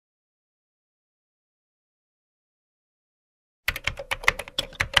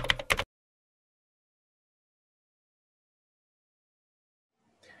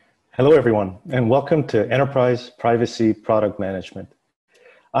Hello, everyone, and welcome to Enterprise Privacy Product Management.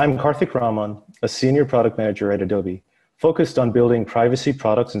 I'm Karthik Raman, a senior product manager at Adobe, focused on building privacy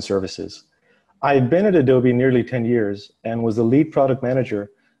products and services. I had been at Adobe nearly 10 years and was the lead product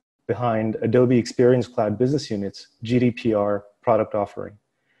manager behind Adobe Experience Cloud business unit's GDPR product offering.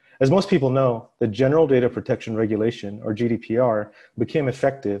 As most people know, the General Data Protection Regulation, or GDPR, became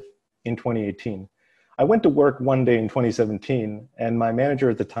effective in 2018. I went to work one day in 2017, and my manager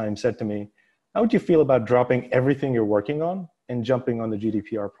at the time said to me, "How would you feel about dropping everything you're working on and jumping on the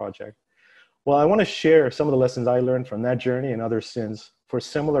GDPR project?" Well, I want to share some of the lessons I learned from that journey and others since for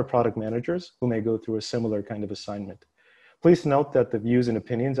similar product managers who may go through a similar kind of assignment. Please note that the views and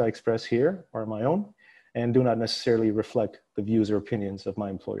opinions I express here are my own and do not necessarily reflect the views or opinions of my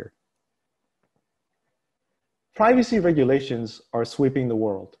employer. Privacy regulations are sweeping the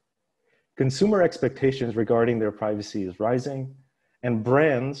world. Consumer expectations regarding their privacy is rising, and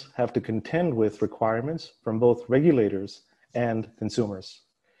brands have to contend with requirements from both regulators and consumers.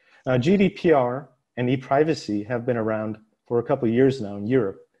 Now, GDPR and e-privacy have been around for a couple of years now in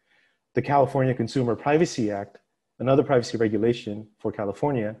Europe. The California Consumer Privacy Act, another privacy regulation for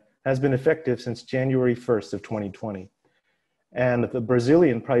California, has been effective since January 1st of 2020. And the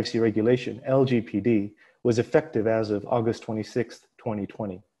Brazilian privacy regulation, LGPD, was effective as of August 26th,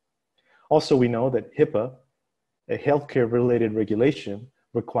 2020. Also, we know that HIPAA, a healthcare-related regulation,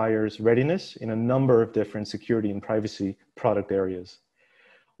 requires readiness in a number of different security and privacy product areas.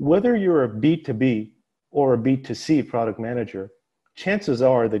 Whether you're a B2B or a B2C product manager, chances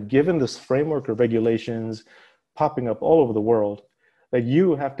are that given this framework of regulations popping up all over the world, that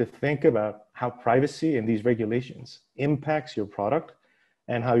you have to think about how privacy and these regulations impacts your product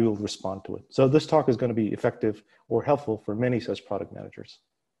and how you'll respond to it. So this talk is going to be effective or helpful for many such product managers.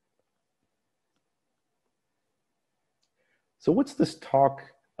 So what's this talk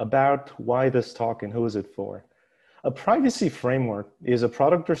about? Why this talk, and who is it for? A privacy framework is a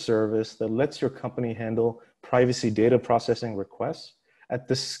product or service that lets your company handle privacy data processing requests at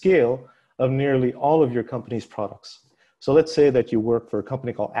the scale of nearly all of your company's products. So let's say that you work for a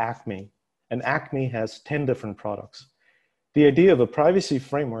company called Acme, and Acme has 10 different products. The idea of a privacy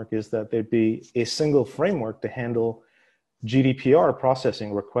framework is that there'd be a single framework to handle GDPR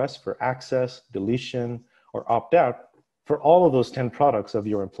processing requests for access, deletion, or opt-out for all of those 10 products of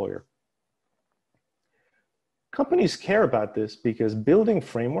your employer. Companies care about this because building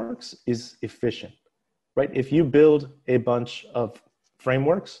frameworks is efficient, right? If you build a bunch of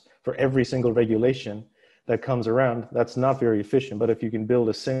frameworks for every single regulation that comes around, that's not very efficient. But if you can build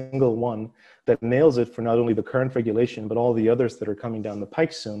a single one that nails it for not only the current regulation, but all the others that are coming down the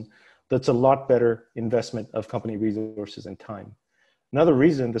pike soon, that's a lot better investment of company resources and time. Another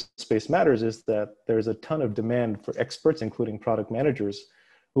reason this space matters is that there's a ton of demand for experts, including product managers,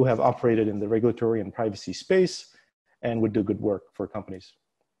 who have operated in the regulatory and privacy space and would do good work for companies.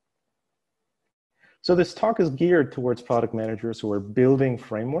 So this talk is geared towards product managers who are building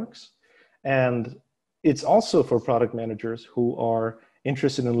frameworks, and it's also for product managers who are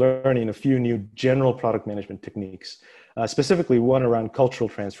interested in learning a few new general product management techniques, specifically one around cultural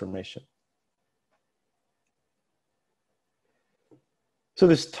transformation. So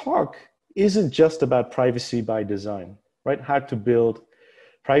this talk isn't just about privacy by design, right? How to build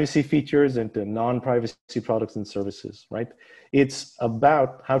privacy features into non-privacy products and services, right? It's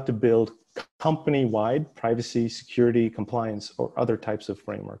about how to build company-wide privacy, security, compliance, or other types of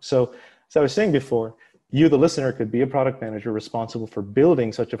frameworks. So as I was saying before, you, the listener, could be a product manager responsible for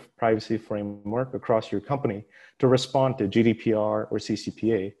building such a privacy framework across your company to respond to GDPR or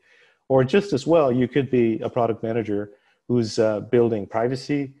CCPA. Or just as well, you could be a product manager who's building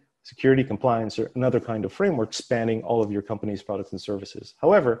privacy, security, compliance, or another kind of framework spanning all of your company's products and services.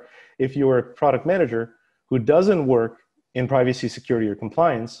 However, if you're a product manager who doesn't work in privacy, security, or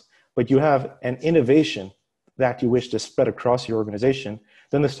compliance, but you have an innovation that you wish to spread across your organization,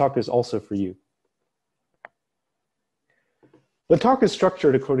 then this talk is also for you. The talk is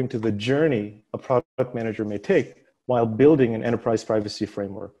structured according to the journey a product manager may take while building an enterprise privacy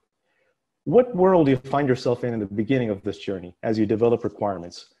framework. What world do you find yourself in the beginning of this journey as you develop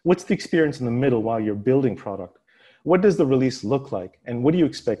requirements? What's the experience in the middle while you're building product? What does the release look like? And what do you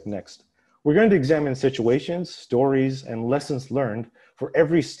expect next? We're going to examine situations, stories, and lessons learned for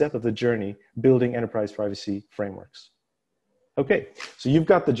every step of the journey building enterprise privacy frameworks. Okay, so you've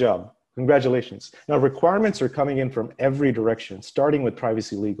got the job. Congratulations. Now, requirements are coming in from every direction, starting with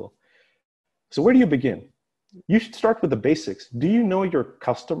privacy legal. So where do you begin? You should start with the basics. Do you know your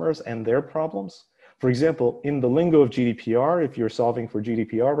customers and their problems? For example, in the lingo of GDPR, if you're solving for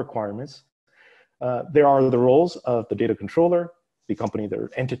GDPR requirements, there are the roles of the data controller, the company, the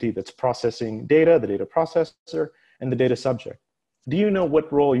entity that's processing data, the data processor, and the data subject. Do you know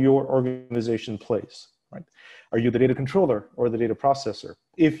what role your organization plays, right? Are you the data controller or the data processor?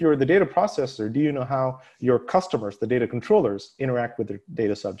 If you're the data processor, do you know how your customers, the data controllers, interact with their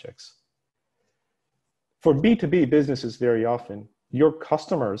data subjects? For B2B businesses, very often, your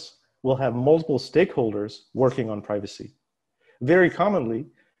customers will have multiple stakeholders working on privacy. Very commonly,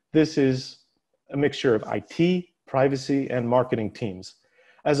 this is a mixture of IT, privacy, and marketing teams.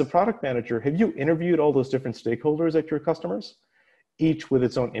 As a product manager, have you interviewed all those different stakeholders at your customers, each with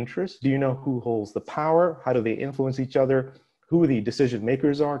its own interests? Do you know who holds the power? How do they influence each other? Who the decision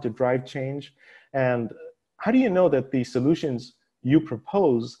makers are to drive change? And how do you know that the solutions you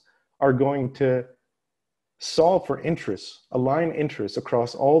propose are going to solve for interests, align interests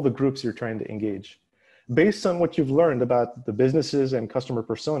across all the groups you're trying to engage? Based on what you've learned about the businesses and customer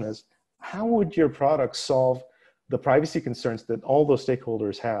personas, how would your product solve the privacy concerns that all those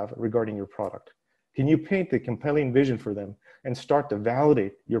stakeholders have regarding your product? Can you paint the compelling vision for them and start to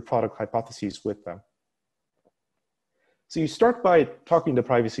validate your product hypotheses with them? So you start by talking to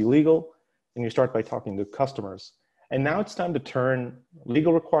privacy legal, and you start by talking to customers. And now it's time to turn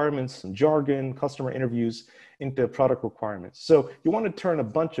legal requirements and jargon, customer interviews into product requirements. So you want to turn a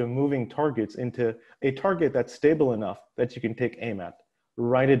bunch of moving targets into a target that's stable enough that you can take aim at.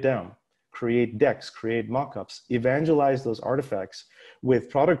 Write it down, create decks, create mock-ups, evangelize those artifacts with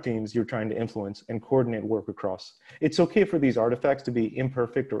product teams you're trying to influence and coordinate work across. It's okay for these artifacts to be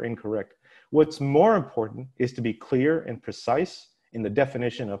imperfect or incorrect. What's more important is to be clear and precise in the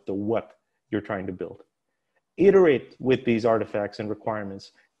definition of the what you're trying to build. Iterate with these artifacts and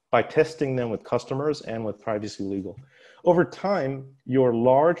requirements by testing them with customers and with privacy legal. Over time, your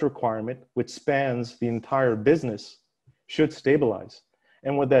large requirement, which spans the entire business, should stabilize.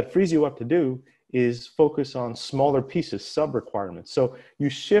 And what that frees you up to do is focus on smaller pieces, sub-requirements. So you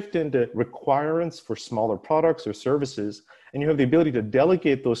shift into requirements for smaller products or services, and you have the ability to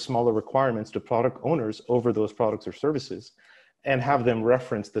delegate those smaller requirements to product owners over those products or services, and have them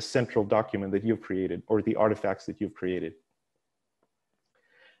reference the central document that you've created or the artifacts that you've created.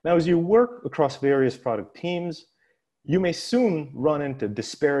 Now, as you work across various product teams, you may soon run into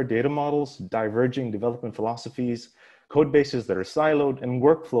disparate data models, diverging development philosophies, code bases that are siloed, and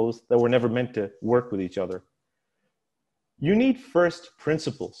workflows that were never meant to work with each other. You need first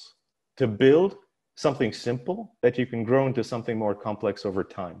principles to build something simple that you can grow into something more complex over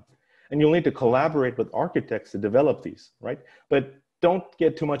time. And you'll need to collaborate with architects to develop these, right? But don't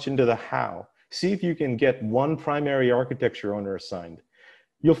get too much into the how. See if you can get one primary architecture owner assigned.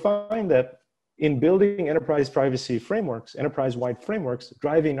 You'll find that in building enterprise privacy frameworks, enterprise-wide frameworks,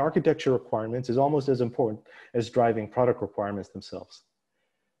 driving architecture requirements is almost as important as driving product requirements themselves.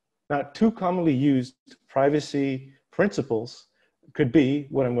 Now, two commonly used privacy principles could be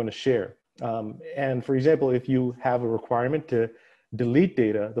what I'm going to share. And for example, if you have a requirement to delete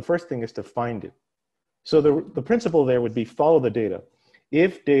data, the first thing is to find it. So the principle there would be follow the data.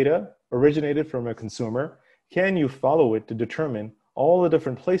 If data originated from a consumer, can you follow it to determine all the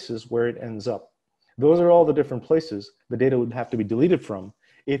different places where it ends up? Those are all the different places the data would have to be deleted from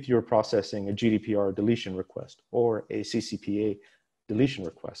if you're processing a GDPR deletion request or a CCPA deletion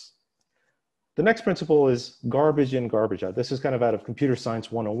request. The next principle is garbage in, garbage out. This is kind of out of computer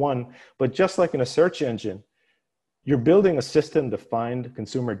science 101, but just like in a search engine, you're building a system to find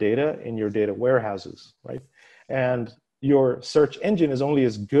consumer data in your data warehouses, right? And your search engine is only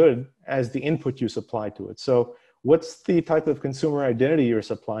as good as the input you supply to it. So what's the type of consumer identity you're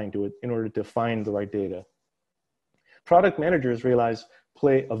supplying to it in order to find the right data? Product managers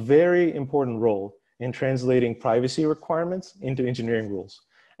play a very important role in translating privacy requirements into engineering rules.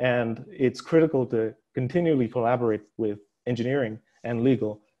 And it's critical to continually collaborate with engineering and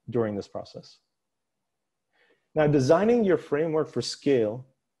legal during this process. Now, designing your framework for scale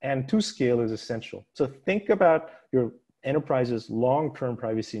and to scale is essential. So think about your enterprise's long-term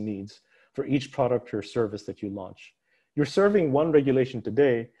privacy needs for each product or service that you launch. You're serving one regulation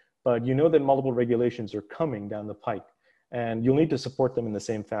today, but you know that multiple regulations are coming down the pike, and you'll need to support them in the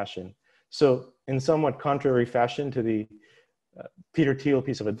same fashion. So in somewhat contrary fashion to the Peter Thiel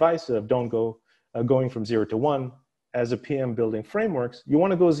piece of advice of don't go going from 0 to 1, as a PM building frameworks, you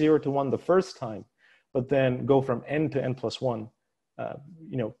want to go 0 to 1 the first time, but then go from N to N plus 1,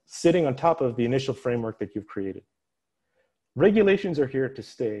 sitting on top of the initial framework that you've created. Regulations are here to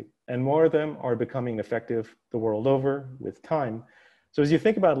stay, and more of them are becoming effective the world over with time. So as you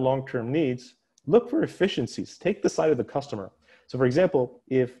think about long-term needs, look for efficiencies. Take the side of the customer. So for example,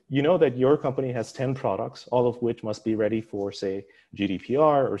 if you know that your company has 10 products, all of which must be ready for, say,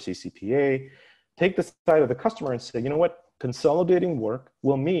 GDPR or CCPA, take the side of the customer and say, you know what, Consolidating work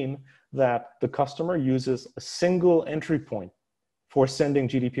will mean that the customer uses a single entry point for sending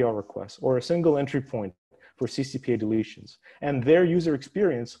GDPR requests or a single entry point for CCPA deletions. And their user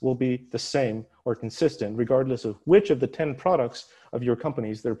experience will be the same or consistent regardless of which of the 10 products of your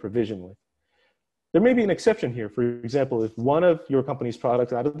companies they're provisioned with. There may be an exception here. For example, if one of your company's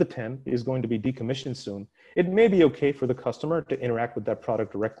products out of the 10 is going to be decommissioned soon, it may be okay for the customer to interact with that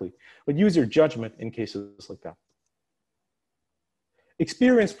product directly, but use your judgment in cases like that.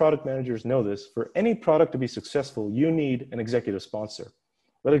 Experienced product managers know this. For any product to be successful, you need an executive sponsor.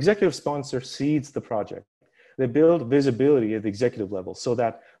 But executive sponsor seeds the project. They build visibility at the executive level so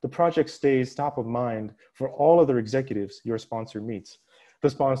that the project stays top of mind for all other executives your sponsor meets. The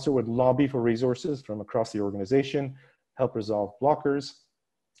sponsor would lobby for resources from across the organization, help resolve blockers,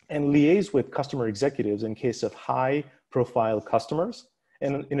 and liaise with customer executives in case of high-profile customers,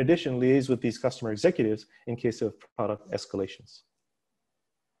 and in addition, liaise with these customer executives in case of product escalations.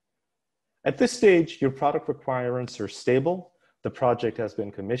 At this stage, your product requirements are stable, the project has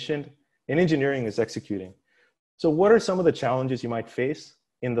been commissioned, and engineering is executing. So what are some of the challenges you might face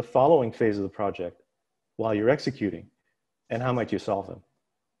in the following phase of the project while you're executing, and how might you solve them?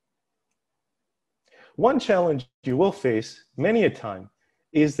 One challenge you will face many a time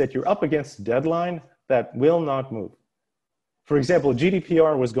is that you're up against a deadline that will not move. For example,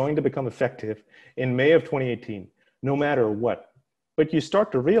 GDPR was going to become effective in May of 2018, no matter what. But you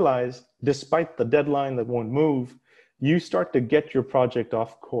start to realize, despite the deadline that won't move, you start to get your project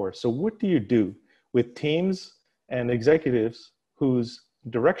off course. So what do you do with teams and executives whose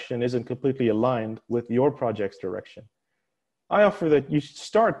direction isn't completely aligned with your project's direction? I offer that you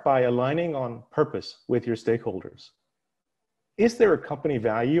start by aligning on purpose with your stakeholders. Is there a company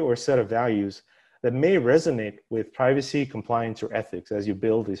value or set of values that may resonate with privacy, compliance, or ethics as you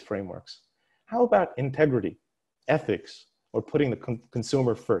build these frameworks? How about integrity, ethics, or putting the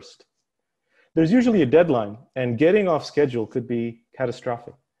consumer first? There's usually a deadline, and getting off schedule could be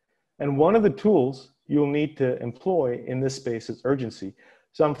catastrophic. And one of the tools you'll need to employ in this space is urgency.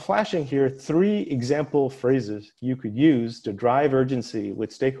 So I'm flashing here 3 example phrases you could use to drive urgency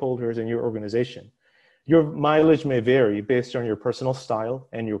with stakeholders in your organization. Your mileage may vary based on your personal style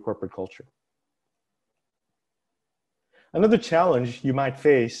and your corporate culture. Another challenge you might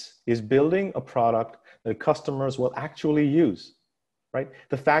face is building a product that customers will actually use, right?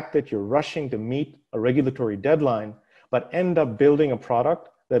 The fact that you're rushing to meet a regulatory deadline, but end up building a product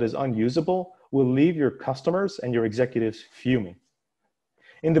that is unusable will leave your customers and your executives fuming.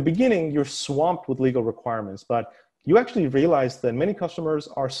 In the beginning, you're swamped with legal requirements, but you actually realize that many customers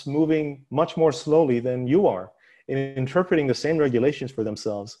are moving much more slowly than you are in interpreting the same regulations for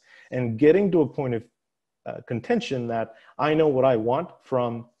themselves and getting to a point of contention that I know what I want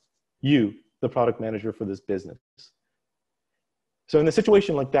from you, the product manager for this business. So in a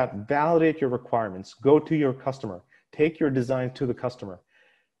situation like that, validate your requirements, go to your customer, take your design to the customer.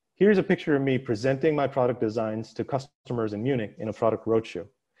 Here's a picture of me presenting my product designs to customers in Munich in a product roadshow.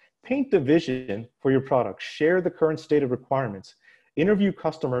 Paint the vision for your product, share the current state of requirements, interview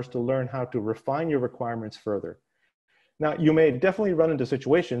customers to learn how to refine your requirements further. Now, you may definitely run into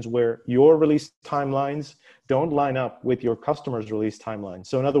situations where your release timelines don't line up with your customer's release timeline.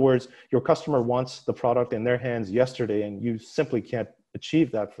 So in other words, your customer wants the product in their hands yesterday and you simply can't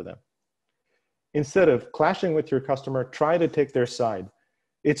achieve that for them. Instead of clashing with your customer, try to take their side.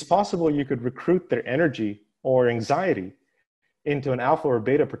 It's possible you could recruit their energy or anxiety into an alpha or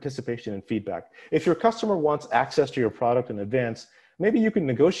beta participation and feedback. If your customer wants access to your product in advance, maybe you can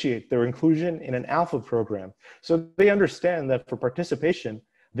negotiate their inclusion in an alpha program so they understand that for participation,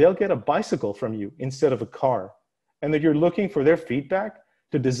 they'll get a bicycle from you instead of a car, and that you're looking for their feedback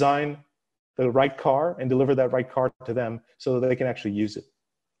to design the right car and deliver that right car to them so that they can actually use it.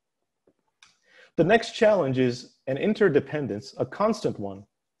 The next challenge is an interdependence, a constant one,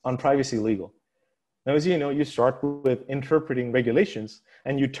 on privacy legal. Now, as you know, you start with interpreting regulations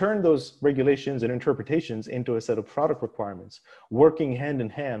and you turn those regulations and interpretations into a set of product requirements, working hand in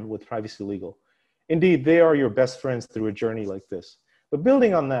hand with privacy legal. Indeed, they are your best friends through a journey like this. But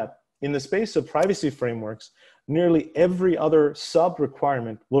building on that, in the space of privacy frameworks, nearly every other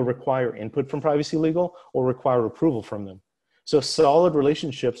sub-requirement will require input from privacy legal or require approval from them. So solid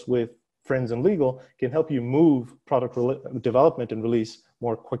relationships with friends in legal can help you move product development and release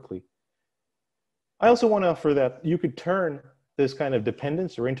more quickly. I also want to offer that you could turn this kind of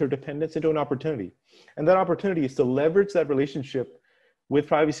dependence or interdependence into an opportunity. And that opportunity is to leverage that relationship with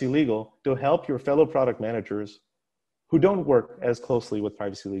privacy legal to help your fellow product managers who don't work as closely with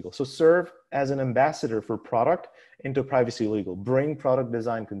privacy legal. So serve as an ambassador for product into privacy legal. Bring product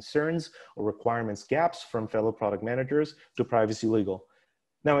design concerns or requirements gaps from fellow product managers to privacy legal.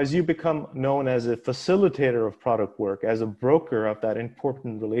 Now, as you become known as a facilitator of product work, as a broker of that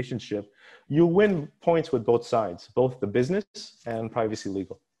important relationship, you win points with both sides, both the business and privacy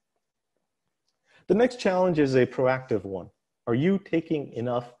legal. The next challenge is a proactive one. Are you taking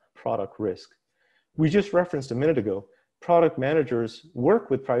enough product risk? We just referenced a minute ago, product managers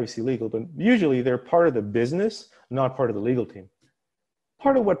work with privacy legal, but usually they're part of the business, not part of the legal team.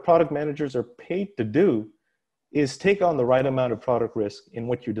 Part of what product managers are paid to do is take on the right amount of product risk in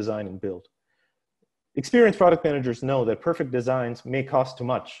what you design and build. Experienced product managers know that perfect designs may cost too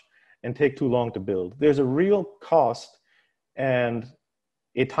much and take too long to build. There's a real cost and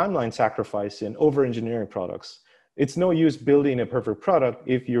a timeline sacrifice in over-engineering products. It's no use building a perfect product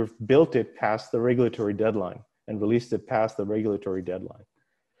if you've built it past the regulatory deadline and released it past the regulatory deadline.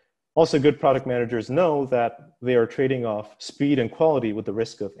 Also, good product managers know that they are trading off speed and quality with the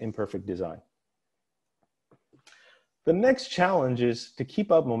risk of imperfect design. The next challenge is to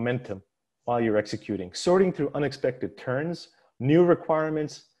keep up momentum while you're executing, sorting through unexpected turns, new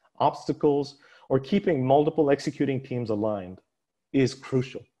requirements, obstacles, or keeping multiple executing teams aligned is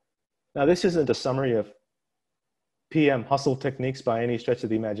crucial. Now, this isn't a summary of PM hustle techniques by any stretch of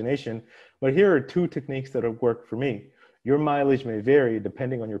the imagination, but here are 2 techniques that have worked for me. Your mileage may vary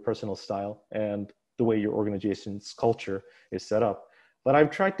depending on your personal style and the way your organization's culture is set up. But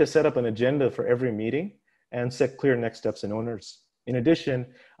I've tried to set up an agenda for every meeting and set clear next steps and owners. In addition,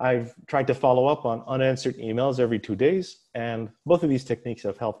 I've tried to follow up on unanswered emails every 2 days, and both of these techniques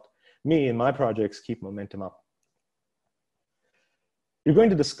have helped me and my projects keep momentum up. You're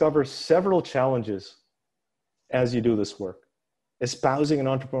going to discover several challenges as you do this work. Espousing an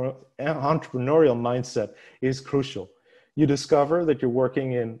entrepreneurial mindset is crucial. You discover that you're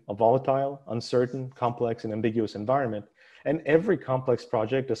working in a volatile, uncertain, complex, and ambiguous environment, and every complex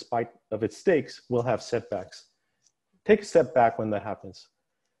project, despite of its stakes, will have setbacks. Take a step back when that happens.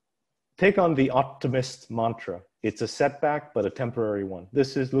 Take on the optimist mantra. It's a setback, but a temporary one.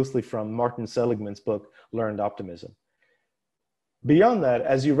 This is loosely from Martin Seligman's book, Learned Optimism. Beyond that,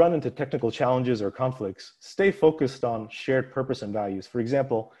 as you run into technical challenges or conflicts, stay focused on shared purpose and values. For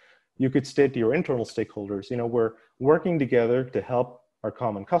example, you could state to your internal stakeholders, we're working together to help our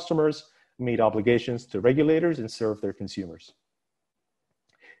common customers meet obligations to regulators and serve their consumers.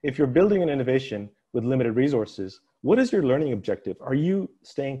 If you're building an innovation with limited resources, what is your learning objective? Are you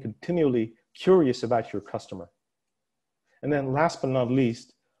staying continually curious about your customer? And then last but not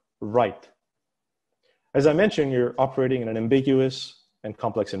least, write. As I mentioned, you're operating in an ambiguous and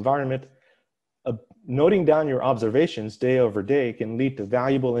complex environment. Noting down your observations day over day can lead to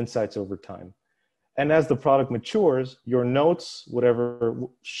valuable insights over time. And as the product matures, your notes, whatever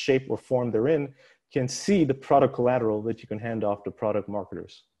shape or form they're in, can see the product collateral that you can hand off to product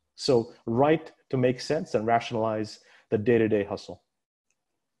marketers. So write to make sense and rationalize the day-to-day hustle.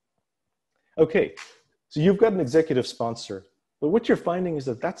 Okay, so you've got an executive sponsor, but what you're finding is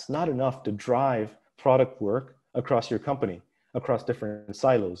that that's not enough to drive product work across your company, across different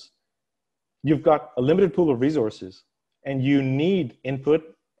silos. You've got a limited pool of resources, and you need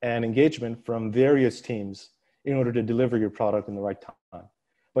input and engagement from various teams in order to deliver your product in the right time.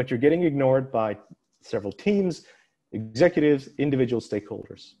 But you're getting ignored by several teams, executives, individual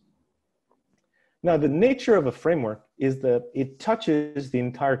stakeholders. Now, the nature of a framework is that it touches the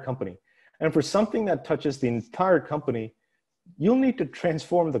entire company. And for something that touches the entire company, you'll need to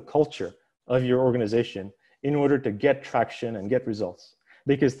transform the culture of your organization in order to get traction and get results,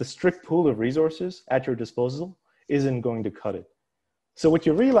 because the strict pool of resources at your disposal isn't going to cut it. So what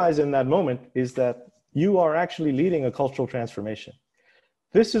you realize in that moment is that you are actually leading a cultural transformation.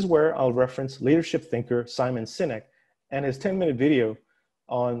 This is where I'll reference leadership thinker Simon Sinek and his 10-minute video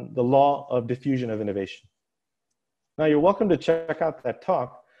on the law of diffusion of innovation. Now, you're welcome to check out that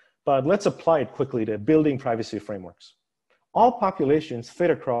talk, but let's apply it quickly to building privacy frameworks. All populations fit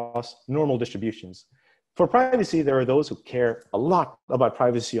across normal distributions. For privacy, there are those who care a lot about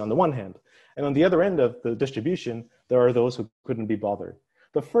privacy on the one hand, and on the other end of the distribution, there are those who couldn't be bothered.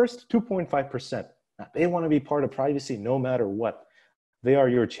 The first 2.5%, they want to be part of privacy no matter what. They are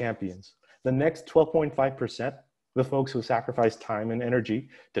your champions. The next 12.5%, the folks who sacrifice time and energy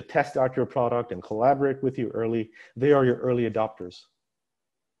to test out your product and collaborate with you early, they are your early adopters.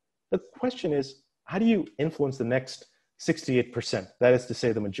 The question is, how do you influence the next 68%? That is to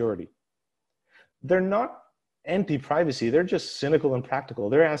say, the majority. They're not anti-privacy, they're just cynical and practical.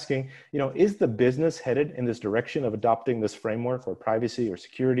 They're asking, is the business headed in this direction of adopting this framework for privacy or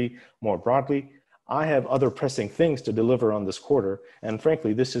security more broadly? I have other pressing things to deliver on this quarter, and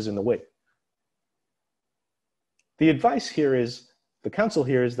frankly, this is in the way. The advice here is, the counsel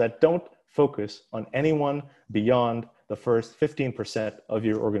here is that don't focus on anyone beyond the first 15% of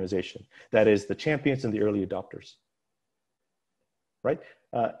your organization. That is the champions and the early adopters, right?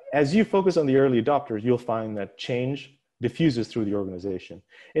 As you focus on the early adopters, you'll find that change diffuses through the organization.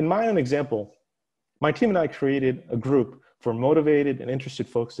 In my own example, my team and I created a group for motivated and interested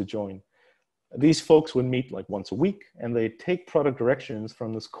folks to join. These folks would meet like once a week, and they take product directions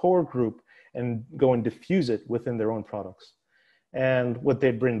from this core group and go and diffuse it within their own products. And what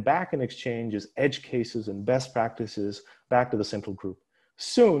they bring back in exchange is edge cases and best practices back to the central group.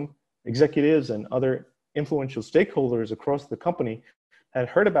 Soon, executives and other influential stakeholders across the company had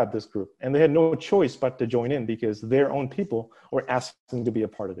heard about this group, and they had no choice but to join in because their own people were asking to be a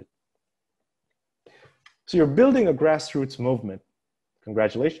part of it. So you're building a grassroots movement.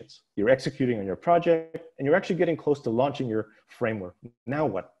 Congratulations. You're executing on your project, and you're actually getting close to launching your framework. Now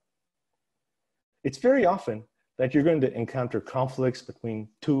what? It's very often that you're going to encounter conflicts between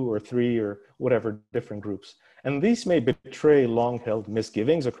 2 or 3 or whatever different groups. And these may betray long-held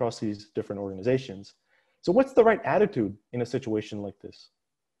misgivings across these different organizations. So what's the right attitude in a situation like this?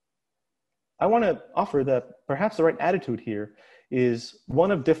 I want to offer that perhaps the right attitude here is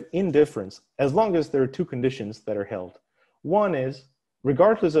one of indifference, as long as there are 2 conditions that are held. One is,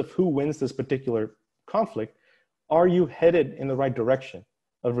 regardless of who wins this particular conflict, are you headed in the right direction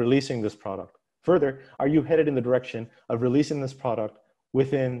of releasing this product? Further, are you headed in the direction of releasing this product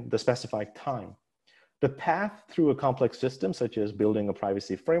within the specified time? The path through a complex system, such as building a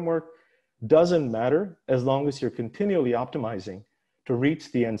privacy framework, doesn't matter as long as you're continually optimizing to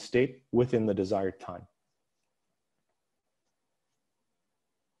reach the end state within the desired time.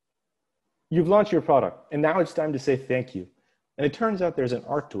 You've launched your product, and now it's time to say thank you. And it turns out there's an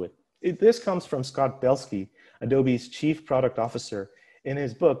art to it. This comes from Scott Belsky, Adobe's Chief Product Officer, in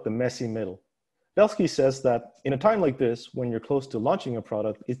his book, The Messy Middle. Belsky says that in a time like this, when you're close to launching a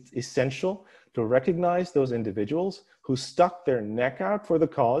product, it's essential to recognize those individuals who stuck their neck out for the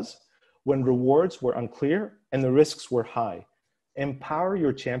cause when rewards were unclear and the risks were high. Empower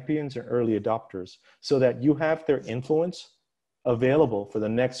your champions and early adopters so that you have their influence available for the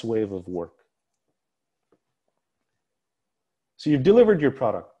next wave of work. So you've delivered your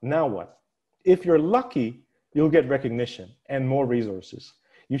product. Now what? If you're lucky, you'll get recognition and more resources.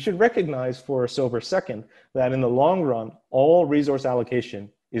 You should recognize for a sober second that in the long run, all resource allocation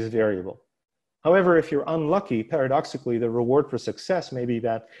is variable. However, if you're unlucky, paradoxically, the reward for success may be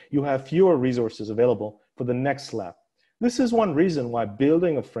that you have fewer resources available for the next lap. This is one reason why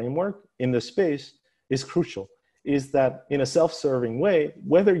building a framework in this space is crucial, is that in a self-serving way,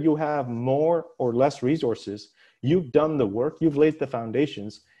 whether you have more or less resources, you've done the work, you've laid the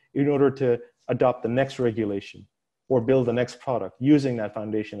foundations in order to adopt the next regulation or build the next product using that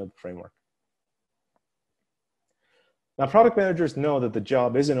foundation of the framework. Now, product managers know that the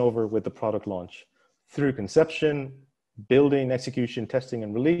job isn't over with the product launch. Through conception, building, execution, testing,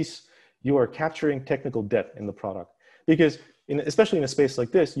 and release, you are capturing technical debt in the product. Because especially in a space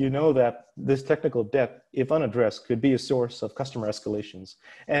like this, you know that this technical debt, if unaddressed, could be a source of customer escalations,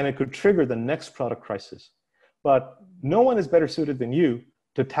 and it could trigger the next product crisis. But no one is better suited than you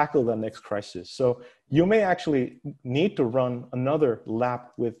to tackle the next crisis. So you may actually need to run another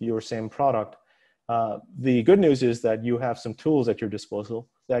lap with your same product. The good news is that you have some tools at your disposal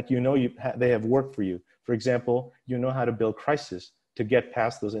that you know they have worked for you. For example, you know how to build crisis to get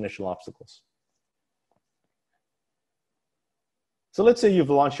past those initial obstacles. So let's say you've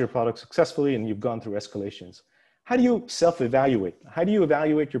launched your product successfully and you've gone through escalations. How do you self-evaluate? How do you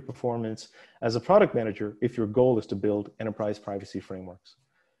evaluate your performance as a product manager if your goal is to build enterprise privacy frameworks?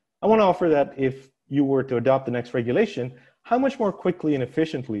 I want to offer that if you were to adopt the next regulation, how much more quickly and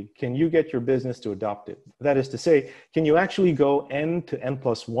efficiently can you get your business to adopt it? That is to say, can you actually go N to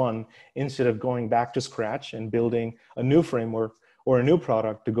N+1 instead of going back to scratch and building a new framework or a new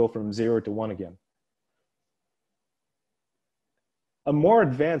product to go from 0 to 1 again? A more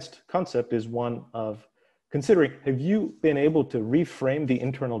advanced concept is one of considering, have you been able to reframe the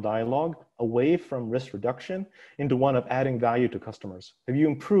internal dialogue away from risk reduction into one of adding value to customers? Have you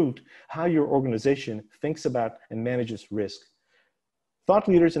improved how your organization thinks about and manages risk? Thought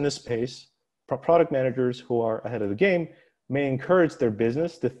leaders in this space, product managers who are ahead of the game, may encourage their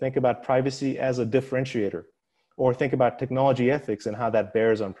business to think about privacy as a differentiator, or think about technology ethics and how that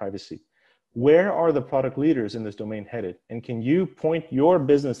bears on privacy. Where are the product leaders in this domain headed? And can you point your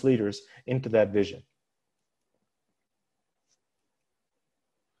business leaders into that vision?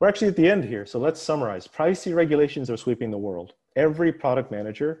 We're actually at the end here, so let's summarize. Privacy regulations are sweeping the world. Every product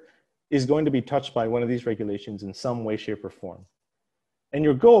manager is going to be touched by one of these regulations in some way, shape, or form. And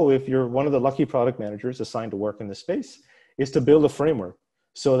your goal, if you're one of the lucky product managers assigned to work in this space, is to build a framework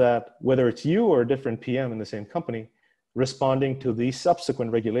so that whether it's you or a different PM in the same company, responding to the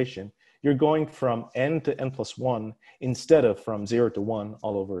subsequent regulation, you're going from N to N+1 instead of from 0 to 1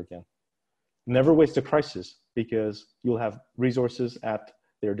 all over again. Never waste a crisis, because you'll have resources at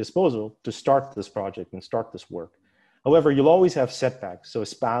their disposal to start this project and start this work. However, you'll always have setbacks. So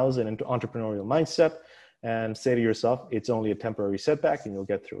espouse an entrepreneurial mindset and say to yourself, it's only a temporary setback and you'll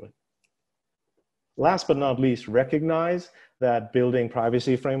get through it. Last but not least, recognize that building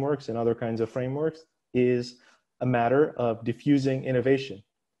privacy frameworks and other kinds of frameworks is a matter of diffusing innovation.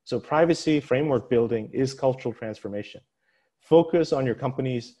 So privacy framework building is cultural transformation. Focus on your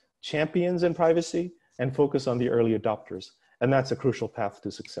company's champions in privacy and focus on the early adopters. And that's a crucial path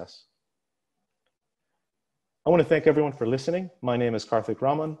to success. I want to thank everyone for listening. My name is Karthik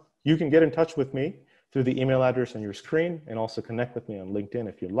Raman. You can get in touch with me through the email address on your screen and also connect with me on LinkedIn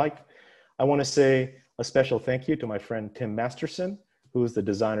if you'd like. I want to say a special thank you to my friend Tim Masterson, who is the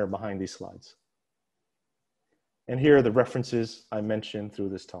designer behind these slides. And here are the references I mentioned through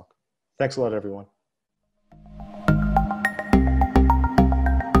this talk. Thanks a lot, everyone.